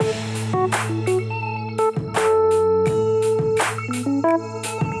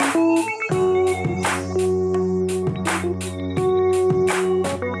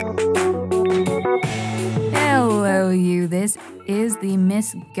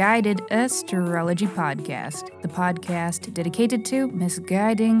Misguided Astrology Podcast, the podcast dedicated to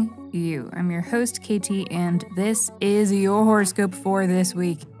misguiding you. I'm your host, Katie, and this is your horoscope for this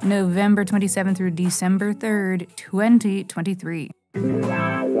week, November 27th through December 3rd, 2023.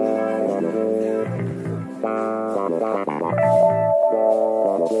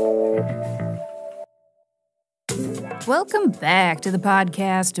 Welcome back to the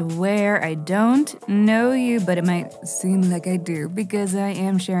podcast where I don't know you, but it might seem like I do because I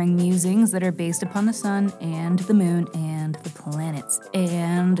am sharing musings that are based upon the sun and the moon and the planets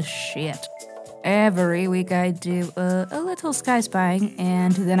and shit. Every week I do a little sky spying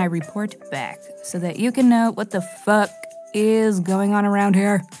and then I report back so that you can know what the fuck is going on around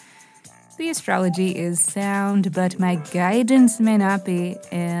here. The astrology is sound, but my guidance may not be,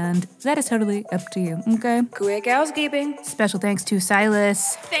 and that is totally up to you, okay? Quick housekeeping. Special thanks to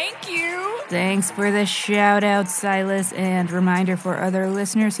Silas. Thank you. Thanks for the shout-out, Silas, and reminder for other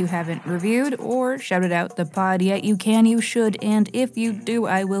listeners who haven't reviewed or shouted out the pod yet, you can, you should, and if you do,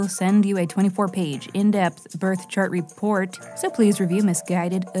 I will send you a 24-page, in-depth birth chart report, so please review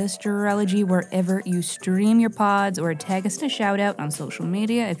Misguided Astrology wherever you stream your pods or tag us in a shout-out on social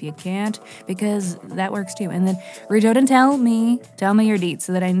media if you can't, because that works too. And then reach out and tell me your deets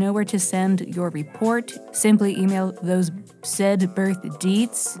so that I know where to send your report. Simply email those said birth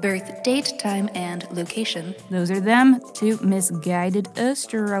deets, birth date, time, and location. Those are them to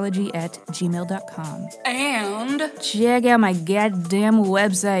misguidedastrology@gmail.com. And check out my goddamn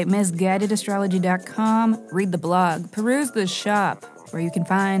website, misguidedastrology.com. Read the blog, peruse the shop, where you can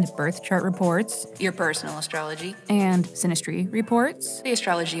find birth chart reports, your personal astrology, and synastry reports, the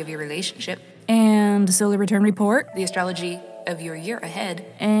astrology of your relationship, and solar return report, the astrology of your year ahead,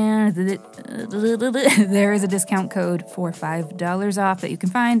 and there is a discount code for $5 off that you can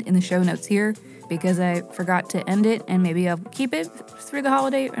find in the show notes here because I forgot to end it, and maybe I'll keep it through the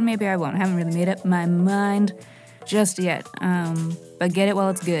holiday, and maybe I won't. I haven't really made up my mind just yet, but get it while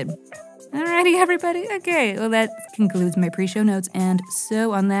it's good. Alrighty, everybody. Okay, well, that concludes my pre-show notes. And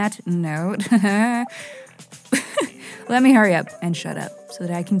so on that note, let me hurry up and shut up so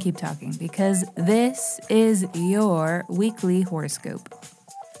that I can keep talking because this is your weekly horoscope.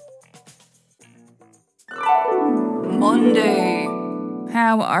 Monday.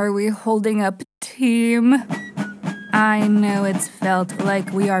 How are we holding up, team? I know it's felt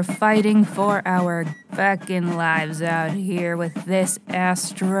like we are fighting for our fucking lives out here with this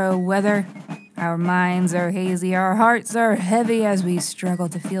astro weather. Our minds are hazy, our hearts are heavy as we struggle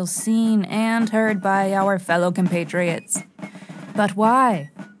to feel seen and heard by our fellow compatriots. But why?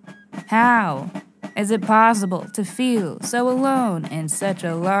 How is it possible to feel so alone in such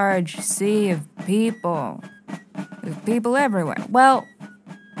a large sea of people? There's people everywhere. Well,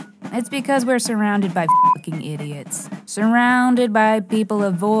 it's because we're surrounded by fucking idiots. Surrounded by people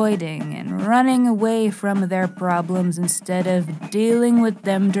avoiding and running away from their problems instead of dealing with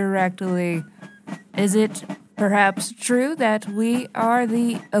them directly. Is it perhaps true that we are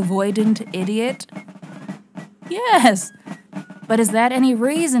the avoidant idiot? Yes. But is that any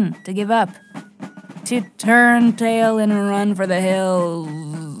reason to give up? To turn tail and run for the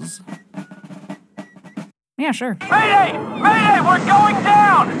hills? Yeah, sure. Mayday! Mayday! We're going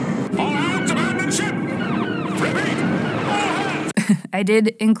down! All hands abandon ship! Repeat, all hands! I did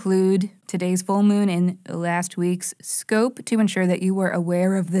include today's full moon in last week's scope to ensure that you were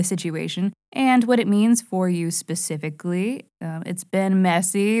aware of the situation and what it means for you specifically. It's been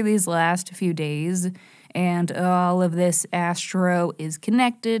messy these last few days, and all of this astro is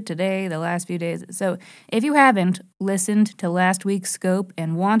connected today, the last few days. So if you haven't listened to last week's scope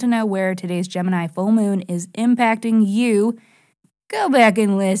and want to know where today's Gemini full moon is impacting you, go back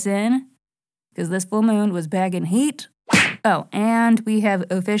and listen, because this full moon was back in heat. Oh, and we have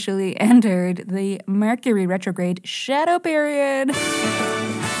officially entered the Mercury retrograde shadow period.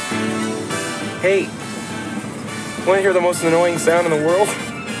 Hey, want to hear the most annoying sound in the world?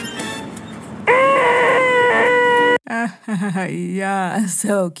 Yeah,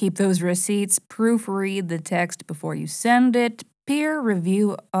 so keep those receipts, proofread the text before you send it, peer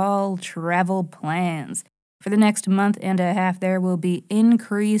review all travel plans. For the next month and a half, there will be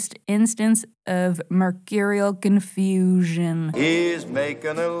increased instance of mercurial confusion. He's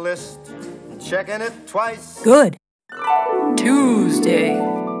making a list, checking it twice. Good. Tuesday.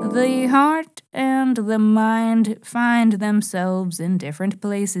 The heart and the mind find themselves in different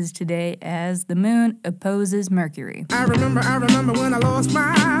places today as the moon opposes Mercury. I remember when I lost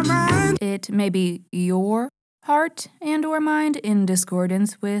my mind. It may be your heart and or mind in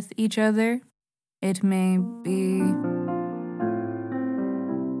discordance with each other. It may be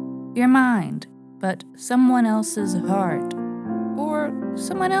your mind, but someone else's heart. or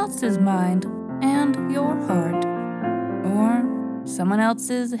someone else's mind and your heart, or someone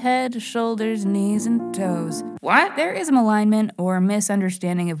else's head, shoulders, knees, and toes. What? There is a misalignment or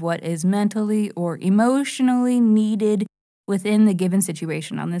misunderstanding of what is mentally or emotionally needed within the given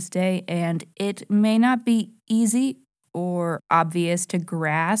situation on this day, and it may not be easy or obvious to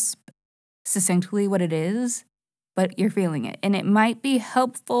grasp succinctly what it is, but you're feeling it. And it might be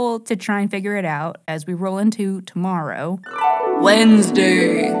helpful to try and figure it out as we roll into tomorrow,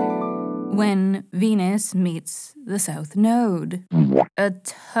 Wednesday. when Venus meets the South Node. A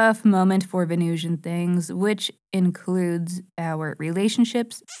tough moment for Venusian things, which includes our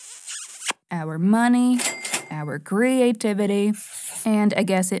relationships, our money, our creativity, and I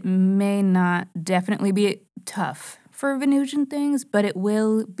guess it may not definitely be tough for Venusian things, but it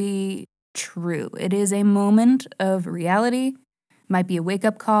will be true. It is a moment of reality, might be a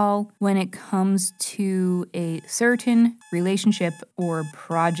wake-up call when it comes to a certain relationship or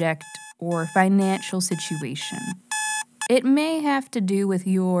project or financial situation. It may have to do with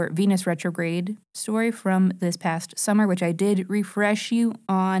your Venus retrograde story from this past summer, which I did refresh you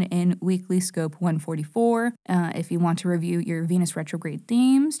on in Weekly Scope 144. If you want to review your Venus retrograde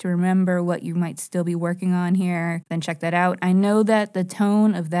themes to remember what you might still be working on here, then check that out. I know that the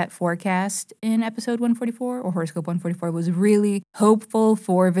tone of that forecast in episode 144 or Horoscope 144 was really hopeful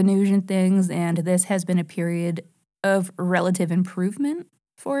for Venusian things, and this has been a period of relative improvement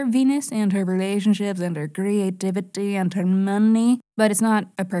for Venus and her relationships and her creativity and her money. But it's not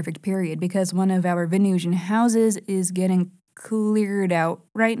a perfect period because one of our Venusian houses is getting cleared out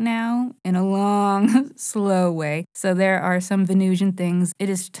right now in a long, slow way. So there are some Venusian things it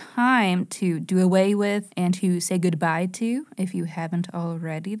is time to do away with and to say goodbye to if you haven't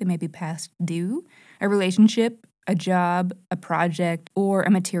already. They may be past due. A relationship, a job, a project, or a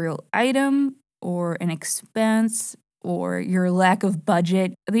material item, or an expense, or your lack of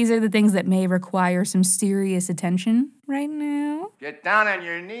budget. These are the things that may require some serious attention right now. Get down on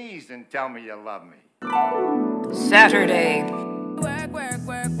your knees and tell me you love me. Saturday.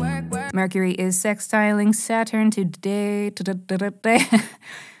 Mercury is sextiling Saturn today.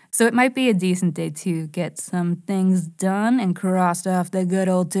 So it might be a decent day to get some things done and crossed off the good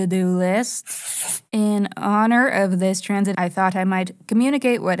old to-do list. In honor of this transit, I thought I might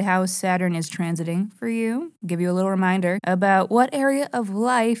communicate what house Saturn is transiting for you, give you a little reminder about what area of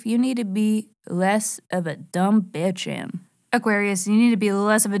life you need to be less of a dumb bitch in. Aquarius, you need to be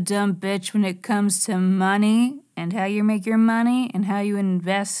less of a dumb bitch when it comes to money and how you make your money and how you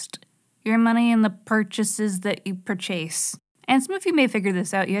invest your money in the purchases that you purchase. And some of you may figure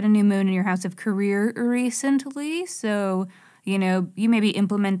this out. You had a new moon in your house of career recently, so, you may be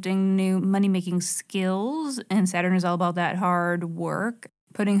implementing new money-making skills, and Saturn is all about that hard work.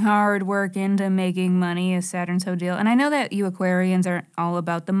 Putting hard work into making money is Saturn's whole deal. And I know that you Aquarians aren't all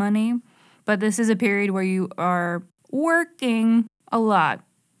about the money, but this is a period where you are working a lot,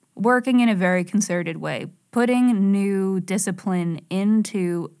 working in a very concerted way, putting new discipline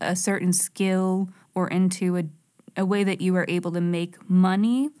into a certain skill or into a way that you are able to make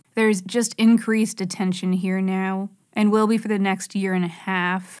money. There's just increased attention here now and will be for the next year and a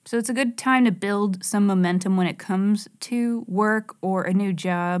half. So it's a good time to build some momentum when it comes to work or a new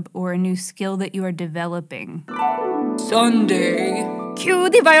job or a new skill that you are developing. Sunday. Cue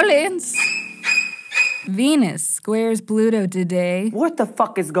the violins! Venus squares Pluto today. What the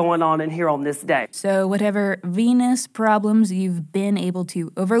fuck is going on in here on this day? So whatever Venus problems you've been able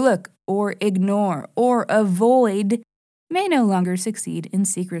to overlook or ignore or avoid may no longer succeed in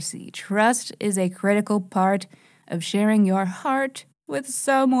secrecy. Trust is a critical part of sharing your heart with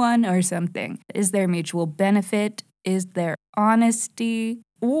someone or something. Is there mutual benefit? Is there honesty?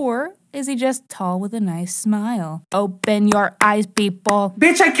 Or is he just tall with a nice smile? Open your eyes, people.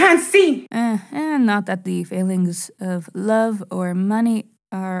 Bitch, I can't see! Not that the failings of love or money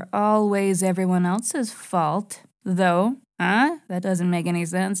are always everyone else's fault, though. That doesn't make any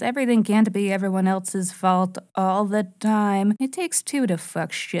sense. Everything can't be everyone else's fault all the time. It takes two to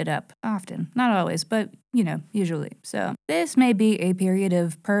fuck shit up. Often. Not always, but, usually. So, this may be a period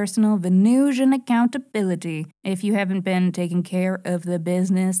of personal Venusian accountability if you haven't been taking care of the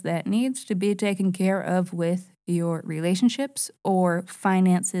business that needs to be taken care of with your relationships or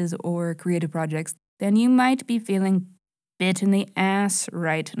finances or creative projects. Then you might be feeling bit in the ass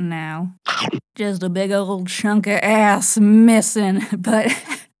right now. Just a big old chunk of ass missing, but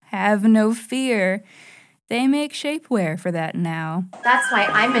have no fear. They make shapewear for that now. That's why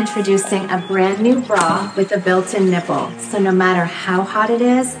I'm introducing a brand new bra with a built-in nipple. So no matter how hot it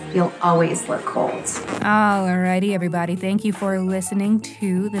is, you'll always look cold. Alrighty, everybody. Thank you for listening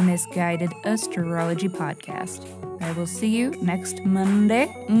to the Misguided Astrology Podcast. I will see you next Monday.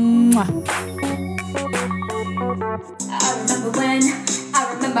 Mwah. I remember when